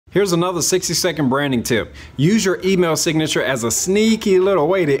Here's another 60-second branding tip. Use your email signature as a sneaky little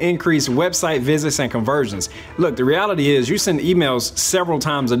way to increase website visits and conversions. Look, the reality is you send emails several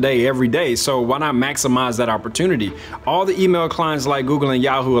times a day, every day, so why not maximize that opportunity? All the email clients like Google and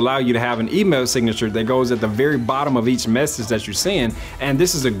Yahoo allow you to have an email signature that goes at the very bottom of each message that you send, and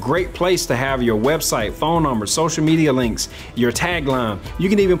this is a great place to have your website, phone number, social media links, your tagline. You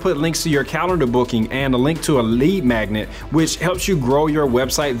can even put links to your calendar booking and a link to a lead magnet, which helps you grow your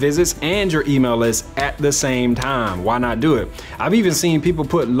website visits and your email list at the same time. Why not do it? I've even seen people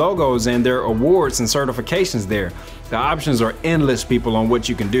put logos and their awards and certifications there. The options are endless, people, on what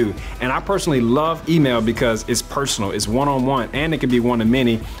you can do. And I personally love email because it's personal, it's one-on-one, and it can be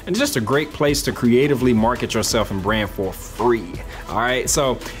one-to-many, and just a great place to creatively market yourself and brand for free. All right,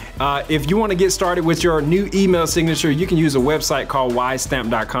 so if you want to get started with your new email signature, you can use a website called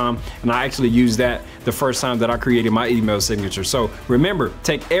ystamp.com, and I actually used that the first time that I created my email signature. So remember,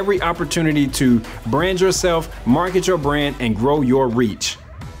 take every opportunity to brand yourself, market your brand, and grow your reach.